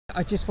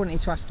I just wanted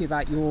to ask you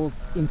about your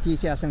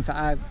enthusiasm for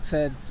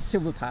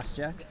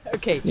Silvopasture.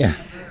 Okay, Yeah.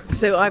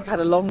 so I've had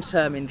a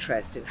long-term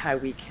interest in how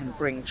we can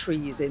bring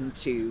trees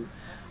into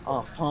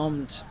our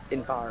farmed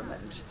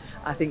environment.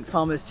 I think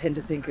farmers tend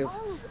to think of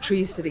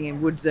trees sitting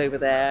in woods over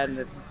there,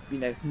 and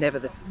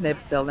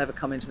they'll never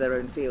come into their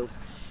own fields.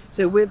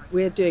 So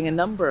we're doing a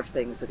number of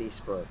things at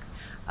Eastbrook.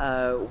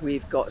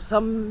 We've got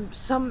some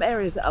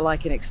areas that are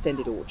like an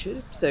extended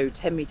orchard, so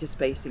 10-meter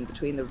spacing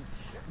between the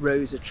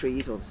rows of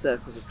trees or the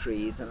circles of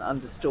trees, an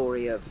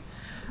understory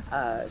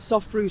of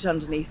soft fruit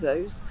underneath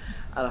those,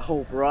 and a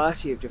whole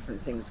variety of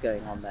different things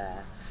going on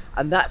there.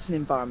 And that's an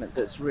environment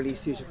that's really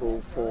suitable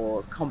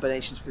for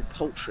combinations with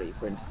poultry,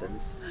 for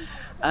instance.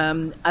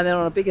 And then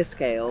on a bigger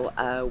scale,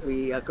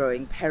 we are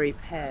growing perry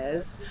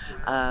pears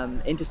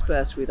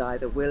interspersed with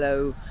either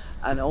willow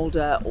and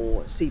alder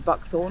or sea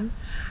buckthorn.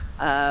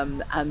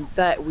 And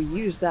that we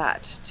use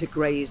that to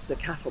graze the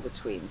cattle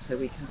between, so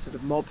we can sort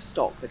of mob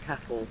stock the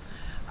cattle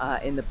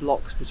in the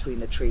blocks between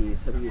the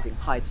trees. So we're using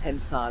high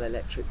tensile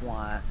electric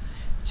wire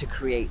to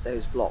create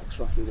those blocks,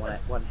 roughly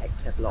 1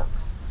 hectare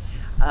blocks.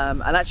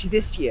 And actually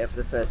this year, for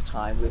the first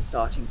time, we're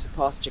starting to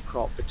pasture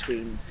crop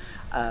between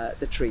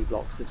the tree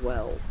blocks as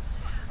well.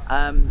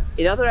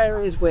 In other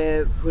areas,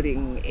 we're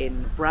putting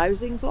in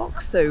browsing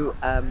blocks, so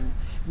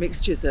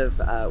mixtures of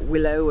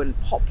willow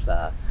and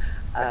poplar,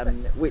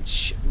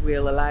 which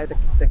will allow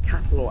the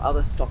cattle or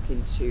other stock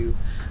into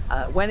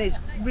when it's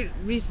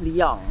reasonably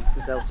young,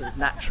 because they'll sort of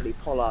naturally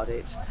pollard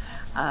it,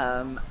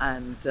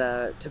 and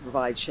to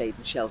provide shade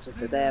and shelter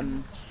for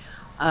them.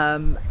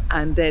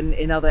 And then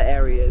in other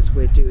areas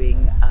we're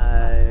doing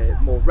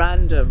more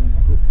random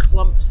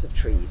clumps of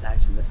trees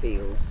out in the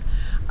fields,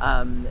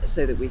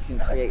 so that we can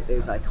create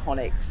those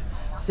iconic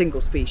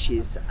single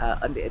species,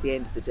 and at the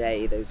end of the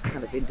day those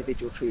kind of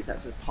individual trees, that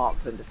sort of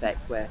parkland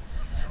effect where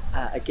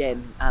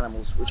again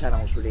animals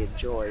really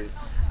enjoy.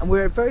 And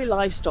we're a very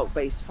livestock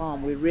based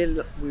farm. We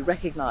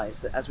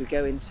recognize that as we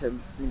go into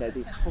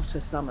these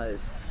hotter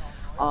summers,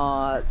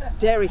 our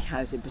dairy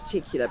cows in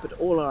particular, but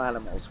all our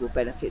animals will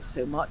benefit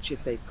so much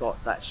if they've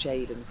got that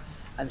shade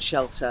and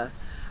shelter,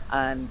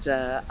 and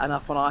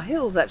up on our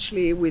hills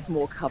actually with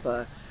more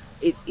cover,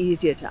 it's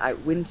easier to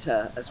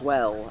outwinter as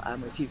well,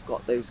 if you've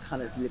got those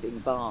kind of living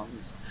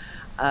barns.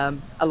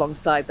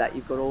 Alongside that,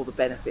 you've got all the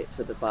benefits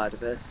of the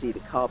biodiversity, the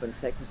carbon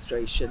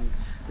sequestration,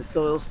 the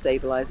soil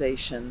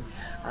stabilization,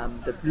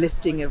 the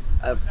lifting of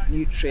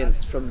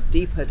nutrients from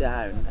deeper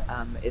down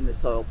in the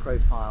soil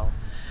profile.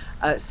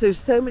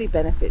 So many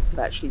benefits of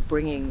actually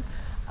bringing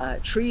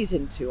trees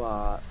into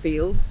our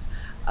fields.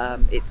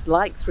 It's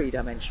like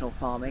three-dimensional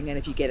farming, and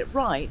if you get it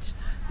right,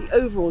 the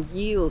overall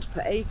yield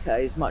per acre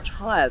is much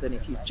higher than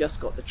if you've just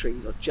got the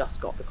trees or just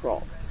got the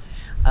crop.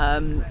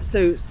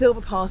 So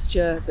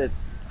Silvopasture, the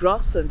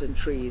grassland and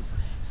trees,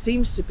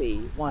 seems to be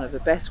one of the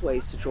best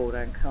ways to draw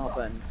down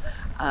carbon,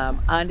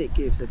 and it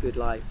gives a good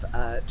life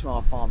to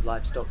our farmed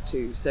livestock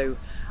too. So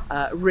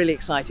really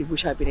excited.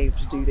 Wish I'd been able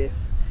to do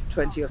this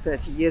 20 or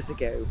 30 years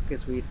ago,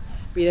 because we'd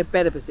be in a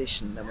better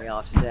position than we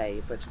are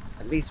today, but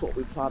at least what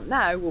we plant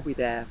now will be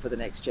there for the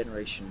next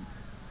generation.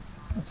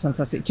 That's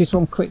fantastic. Just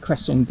one quick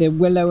question. The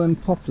willow and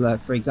poplar,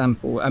 for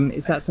example,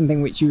 is that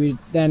something which you would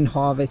then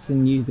harvest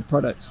and use the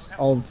products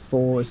of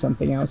for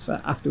something else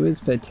for afterwards,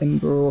 for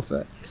timber or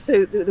for?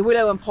 So the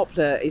willow and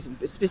poplar is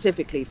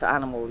specifically for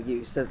animal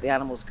use, so that the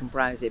animals can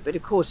browse it, but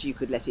of course you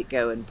could let it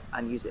go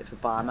and use it for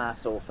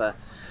biomass or for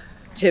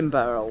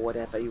timber or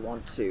whatever you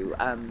want to.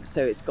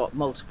 So it's got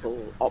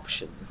multiple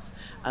options,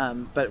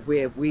 but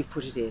we've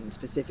put it in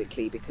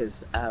specifically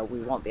because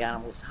we want the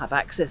animals to have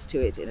access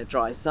to it in a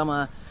dry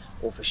summer,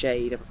 or for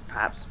shade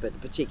perhaps,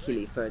 but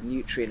particularly for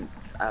nutrient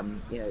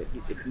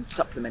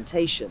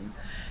supplementation.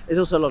 There's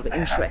also a lot of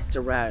interest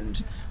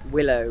around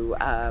willow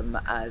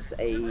as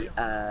a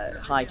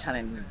high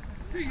tannin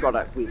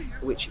product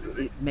which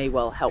it may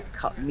well help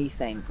cut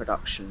methane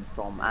production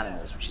from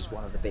animals, which is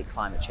one of the big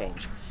climate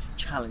change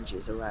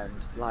challenges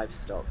around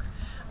livestock.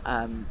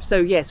 So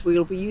yes,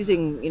 we'll be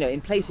using, in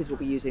places we'll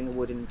be using the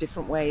wood in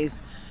different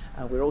ways.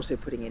 We're also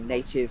putting in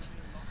native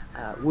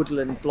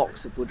woodland,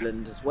 blocks of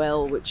woodland as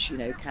well, which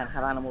can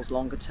have animals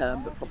longer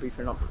term, but probably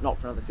not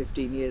for another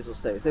 15 years or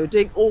so. So we're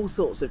doing all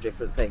sorts of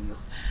different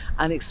things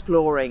and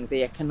exploring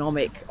the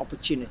economic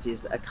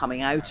opportunities that are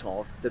coming out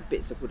of the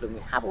bits of woodland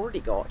we have already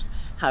got,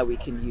 how we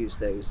can use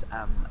those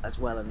as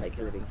well and make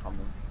a living from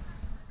them.